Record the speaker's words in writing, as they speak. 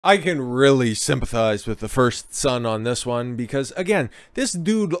I can really sympathize with the first son on this one because, again, this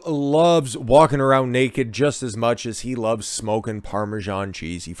dude loves walking around naked just as much as he loves smoking Parmesan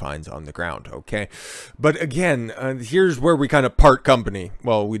cheese he finds on the ground, okay? But again, here's where we kind of part company.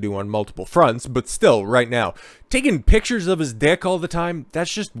 Well, we do on multiple fronts, but still, right now. Taking pictures of his dick all the time,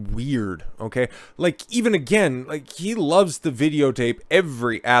 that's just weird, okay? Like, even again, like, he loves to videotape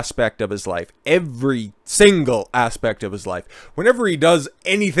every aspect of his life. Every single aspect of his life. Whenever he does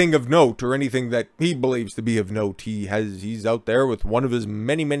anything of note, or anything that he believes to be of note, he's out there with one of his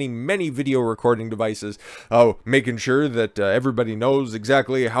many video recording devices, making sure that everybody knows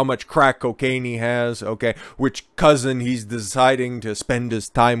exactly how much crack cocaine he has, okay? Which cousin he's deciding to spend his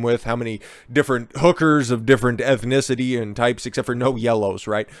time with, how many different hookers of different ethnicity and types, except for no yellows,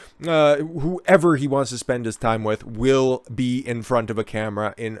 right? Whoever he wants to spend his time with will be in front of a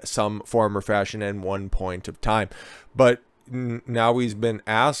camera in some form or fashion at one point of time. But now he's been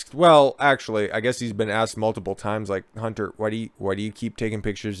asked, well, actually, I guess he's been asked multiple times, like, Hunter, why do you keep taking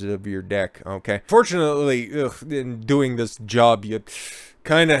pictures of your dick, okay? Fortunately, in doing this job, you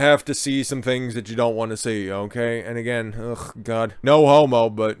kind of have to see some things that you don't want to see, okay? And again, ugh, God, no homo,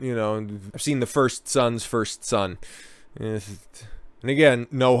 but, you know, I've seen the first son's first son. And again,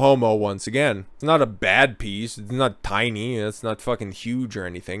 no homo once again. It's not a bad piece. It's not tiny. It's not fucking huge or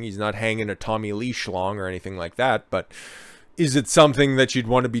anything. He's not hanging a Tommy Lee schlong or anything like that, but is it something that you'd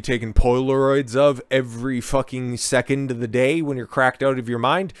want to be taking Polaroids of every fucking second of the day when you're cracked out of your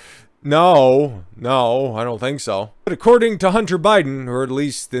mind? No, I don't think so. But according to Hunter Biden, or at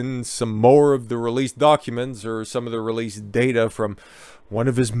least in some more of the released documents or some of the released data from one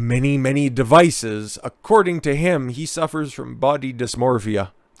of his many devices, according to him, he suffers from body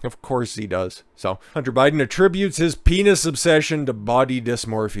dysmorphia. Of course he does. So, Hunter Biden attributes his penis obsession to body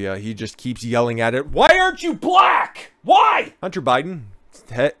dysmorphia. He just keeps yelling at it, "Why aren't you black? Why?" Hunter Biden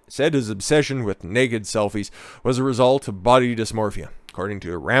said his obsession with naked selfies was a result of body dysmorphia, according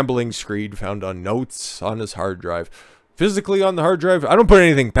to a rambling screed found on notes on his hard drive. Physically on the hard drive, I don't put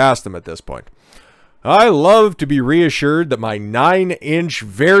anything past him at this point. I love to be reassured that my 9-inch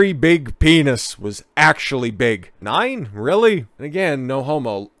very big penis was actually big. 9? Really? And again, no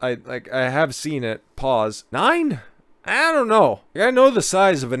homo. I have seen it. Pause. 9? I don't know. I know the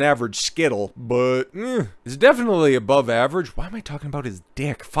size of an average Skittle, but it's definitely above average. Why am I talking about his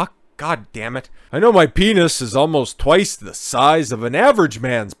dick? Fuck. God damn it. I know my penis is almost twice the size of an average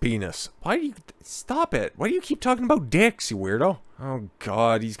man's penis. Why do you... Stop it. Why do you keep talking about dicks, you weirdo? Oh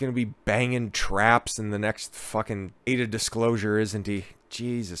God, he's gonna be banging traps in the next fucking data disclosure, isn't he?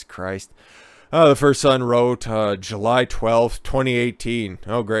 Jesus Christ. The first son wrote, July 12th, 2018.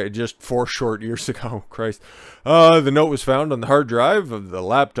 Oh, great. Just 4 short years ago. Christ. The note was found on the hard drive of the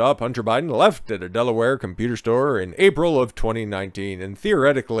laptop Hunter Biden left at a Delaware computer store in April of 2019. And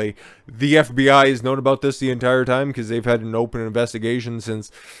theoretically, the FBI has known about this the entire time because they've had an open investigation since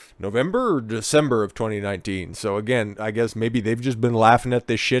November or December of 2019. So again, I guess maybe they've just been laughing at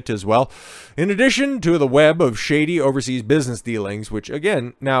this shit as well. In addition to the web of shady overseas business dealings, which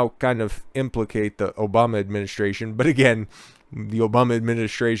again, now kind of implicate the Obama administration. But again, the Obama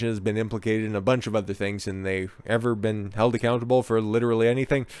administration has been implicated in a bunch of other things, and they ever been held accountable for literally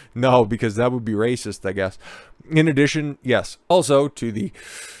anything? No, because that would be racist, I guess. In addition, yes, also to the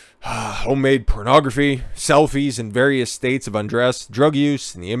homemade pornography, selfies in various states of undress, drug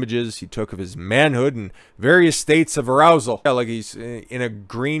use, and the images he took of his manhood in various states of arousal. Yeah, like he's in a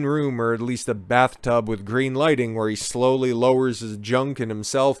green room, or at least a bathtub with green lighting, where he slowly lowers his junk and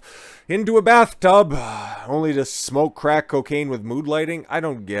himself into a bathtub, only to smoke crack cocaine with mood lighting. I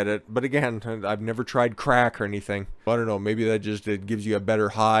don't get it. But again, I've never tried crack or anything. I don't know, maybe that just gives you a better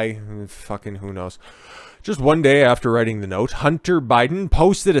high. Fucking who knows. Just one day after writing the note, Hunter Biden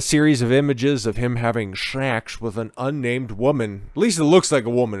posted a series of images of him having sex with an unnamed woman. At least it looks like a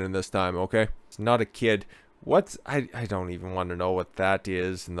woman in this time, okay? It's not a kid. What's... I don't even want to know what that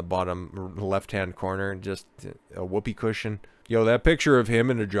is in the bottom left-hand corner. Just a whoopee cushion. Yo, that picture of him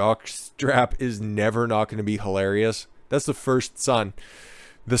in a jock strap is never not going to be hilarious. That's the first son.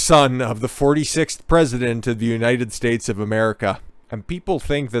 The son of the 46th president of the United States of America. And people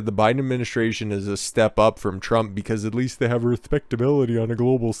think that the Biden administration is a step up from Trump because at least they have respectability on a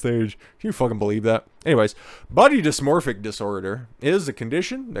global stage. Can you fucking believe that? Anyways, body dysmorphic disorder is a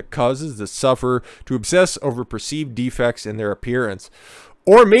condition that causes the sufferer to obsess over perceived defects in their appearance.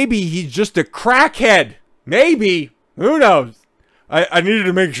 Or maybe he's just a crackhead. Maybe. Who knows? I needed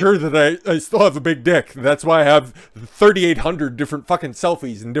to make sure that I still have a big dick. That's why I have 3,800 different fucking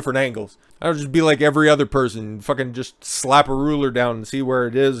selfies in different angles. I'll just be like every other person. Fucking just slap a ruler down and see where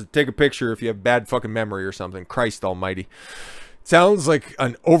it is. Take a picture if you have bad fucking memory or something. Christ almighty. Sounds like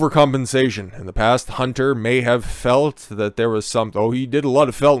an overcompensation. In the past, Hunter may have felt that there was he did a lot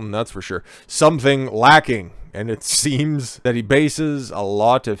of felting, that's for sure. Something lacking. And it seems that he bases a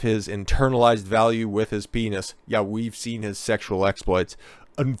lot of his internalized value with his penis. Yeah, we've seen his sexual exploits,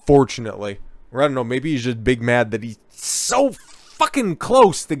 unfortunately. Or I don't know, maybe he's just big mad that he's so fucking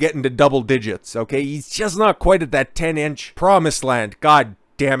close to getting to double digits, okay? He's just not quite at that 10-inch promised land. God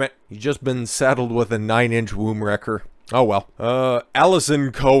damn it. He's just been saddled with a 9-inch womb wrecker. Oh well.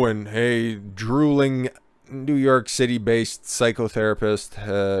 Allison Cohen, a drooling New York City-based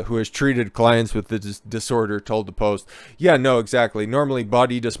psychotherapist who has treated clients with this disorder, told the Post. Yeah, no, exactly. Normally,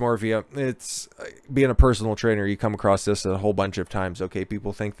 body dysmorphia, it's being a personal trainer, you come across this a whole bunch of times, okay?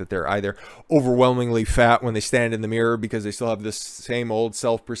 People think that they're either overwhelmingly fat when they stand in the mirror because they still have this same old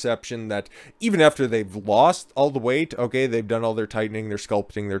self-perception that even after they've lost all the weight, okay, they've done all their tightening, their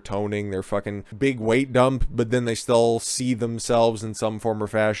sculpting, their toning, their fucking big weight dump, but then they still see themselves in some form or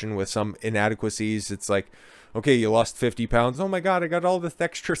fashion with some inadequacies. It's like, okay, you lost 50 pounds. Oh my God, I got all this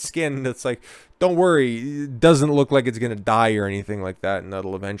extra skin. It's like, don't worry. It doesn't look like it's going to die or anything like that. And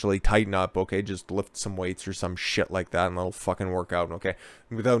that'll eventually tighten up. Okay, just lift some weights or some shit like that and that'll fucking work out. Okay,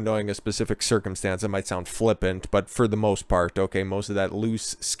 without knowing a specific circumstance, it might sound flippant, but for the most part, okay, most of that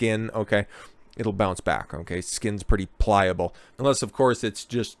loose skin, okay, it'll bounce back, okay? Skin's pretty pliable. Unless, of course, it's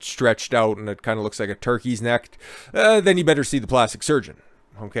just stretched out and it kind of looks like a turkey's neck. Then you better see the plastic surgeon.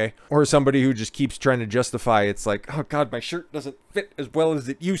 Okay, or somebody who just keeps trying to justify. It's like, oh God, my shirt doesn't fit as well as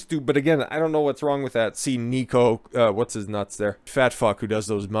it used to. But again, I don't know what's wrong with that. See Nico, what's his nuts there? Fat fuck who does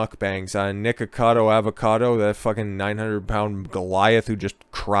those mukbangs. Nikocado Avocado, that fucking 900-pound Goliath who just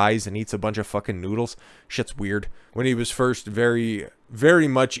cries and eats a bunch of fucking noodles. Shit's weird. When he was first very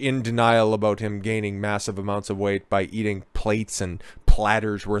much in denial about him gaining massive amounts of weight by eating plates and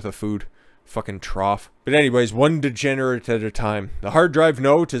platters worth of food. Fucking trough. But anyways, one degenerate at a time. The hard drive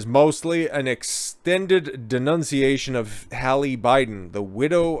note is mostly an extended denunciation of Hallie Biden, the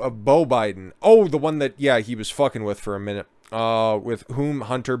widow of Beau Biden. Oh, the one that, yeah, he was fucking with for a minute. With whom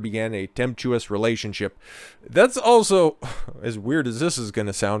Hunter began a tempestuous relationship. That's also, as weird as this is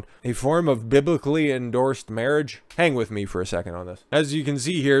gonna sound, a form of biblically endorsed marriage. Hang with me for a second on this. As you can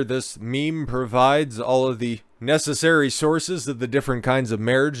see here, this meme provides all of the necessary sources of the different kinds of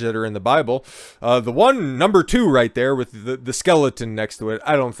marriage that are in the Bible. The one, number 2 right there with the skeleton next to it,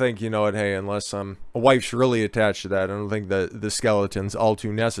 I don't think, you know it, hey, unless a wife's really attached to that, I don't think the skeleton's all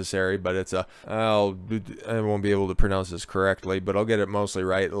too necessary, but it's I won't be able to pronounce this correctly, but I'll get it mostly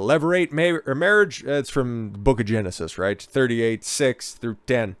right. Levirate marriage, it's from the book of Genesis, right? 38:6 through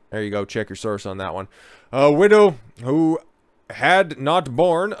 10. There you go, check your source on that one. A widow who had not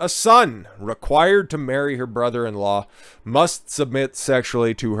borne a son, required to marry her brother-in-law, must submit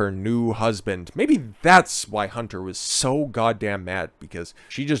sexually to her new husband. Maybe that's why Hunter was so goddamn mad, because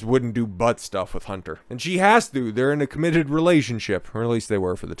she just wouldn't do butt stuff with Hunter. And she has to. They're in a committed relationship, or at least they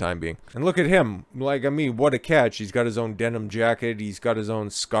were for the time being. And look at him. Like, I mean, what a catch. He's got his own denim jacket, he's got his own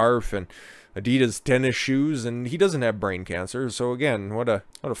scarf, and Adidas tennis shoes, and he doesn't have brain cancer. So again, what a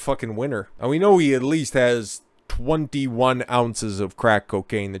fucking winner. And we know he at least has 21 ounces of crack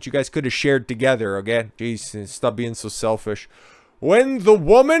cocaine that you guys could have shared together, okay? Jeez, stop being so selfish. When the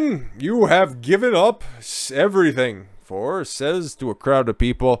woman you have given up everything for says to a crowd of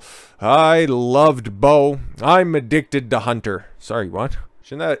people, I loved Beau, I'm addicted to Hunter. Sorry, what?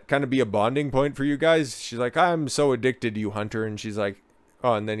 Shouldn't that kind of be a bonding point for you guys? She's like, I'm so addicted to you, Hunter. And she's like,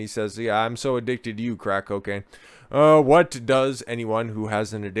 oh, and then he says, yeah, I'm so addicted to you, crack cocaine. What does anyone who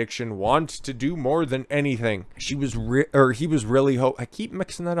has an addiction want to do more than anything? He was really I keep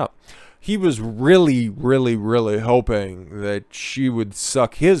mixing that up. He was really hoping that she would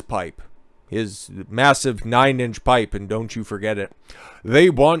suck his pipe. His massive 9-inch pipe, and don't you forget it. They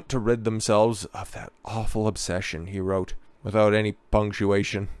want to rid themselves of that awful obsession, he wrote, without any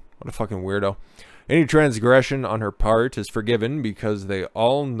punctuation. What a fucking weirdo. Any transgression on her part is forgiven because they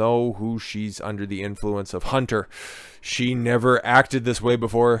all know who she's under the influence of Hunter. She never acted this way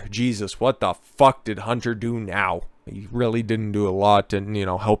before. Jesus, what the fuck did Hunter do now? He really didn't do a lot to, you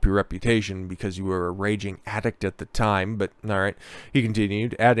know, help your reputation because you were a raging addict at the time, but alright. He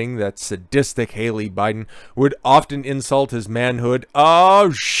continued, adding that sadistic Hallie Biden would often insult his manhood,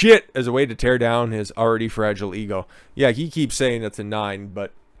 oh shit, as a way to tear down his already fragile ego. Yeah, he keeps saying it's a 9,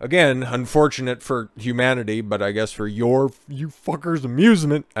 but again, unfortunate for humanity, but I guess for you fuckers'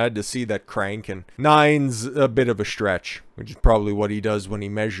 amusement, I had to see that crank, and 9's a bit of a stretch, which is probably what he does when he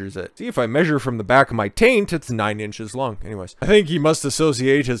measures it. See, if I measure from the back of my taint, it's 9 inches long. Anyways, I think he must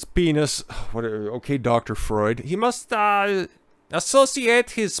associate his penis, okay, Dr. Freud, he must associate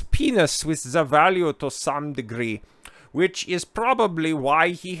his penis with the value to some degree. which is probably why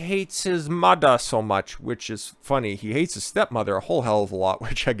he hates his mother so much, which is funny. He hates his stepmother a whole hell of a lot,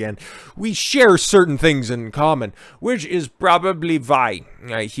 which again, we share certain things in common, which is probably why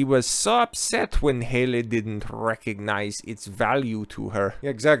he was so upset when Haley didn't recognize its value to her. Yeah,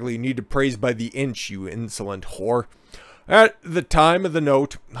 exactly. You need to praise by the inch, you insolent whore. At the time of the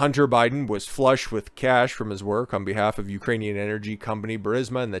note, Hunter Biden was flush with cash from his work on behalf of Ukrainian energy company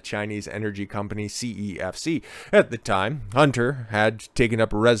Burisma and the Chinese energy company CEFC. At the time, Hunter had taken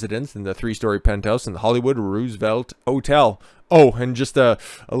up residence in the 3-story penthouse in the Hollywood Roosevelt Hotel. Oh, and just a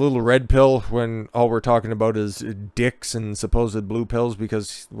little red pill when all we're talking about is dicks and supposed blue pills,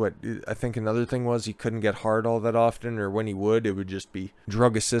 because what I think another thing was he couldn't get hard all that often, or when he would, it would just be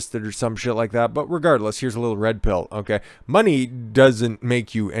drug assisted or some shit like that. But regardless, here's a little red pill, okay? Money doesn't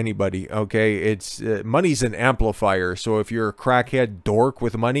make you anybody, okay? It's money's an amplifier. So if you're a crackhead dork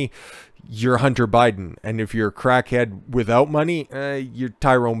with money, you're Hunter Biden, and if you're a crackhead without money, you're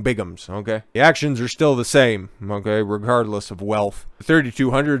Tyrone Biggums, okay? The actions are still the same, okay, regardless of wealth. The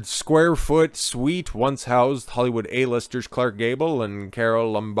 3,200 square foot suite once housed Hollywood A-listers Clark Gable and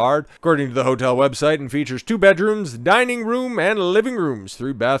Carol Lombard, according to the hotel website, and features 2 bedrooms, dining room, and living rooms,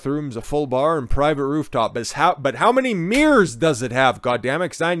 3 bathrooms, a full bar, and private rooftop. But how many mirrors does it have, goddammit,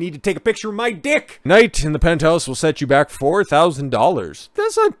 because I need to take a picture of my dick? Night in the penthouse will set you back $4,000.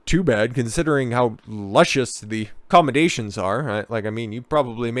 That's not too bad, considering how luscious the accommodations are, right? Like, I mean, you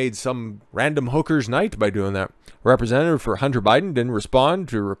probably made some random hooker's night by doing that. Representative for Hunter Biden didn't respond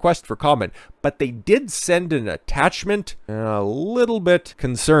to a request for comment, but they did send an attachment. A little bit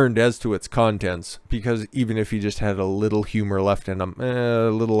concerned as to its contents, because even if he just had a little humor left in him, a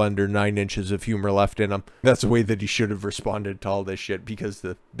little under 9 inches of humor left in him, that's the way that he should have responded to all this shit, because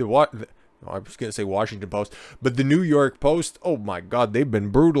I was going to say Washington Post, but the New York Post, oh my God, they've been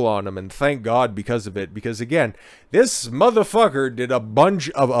brutal on him, and thank God because of it. Because again, this motherfucker did a bunch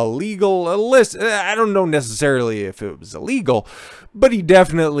of illegal I don't know necessarily if it was illegal, but he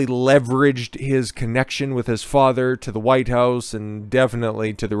definitely leveraged his connection with his father to the White House and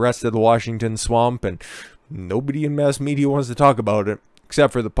definitely to the rest of the Washington swamp, and nobody in mass media wants to talk about it.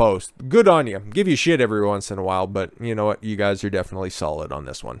 Except for the Post. Good on you. Give you shit every once in a while, but you know what? You guys are definitely solid on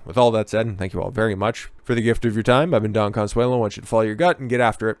this one. With all that said, thank you all very much for the gift of your time. I've been Don Consuelo. I want you to follow your gut and get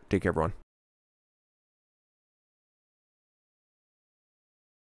after it. Take care, everyone.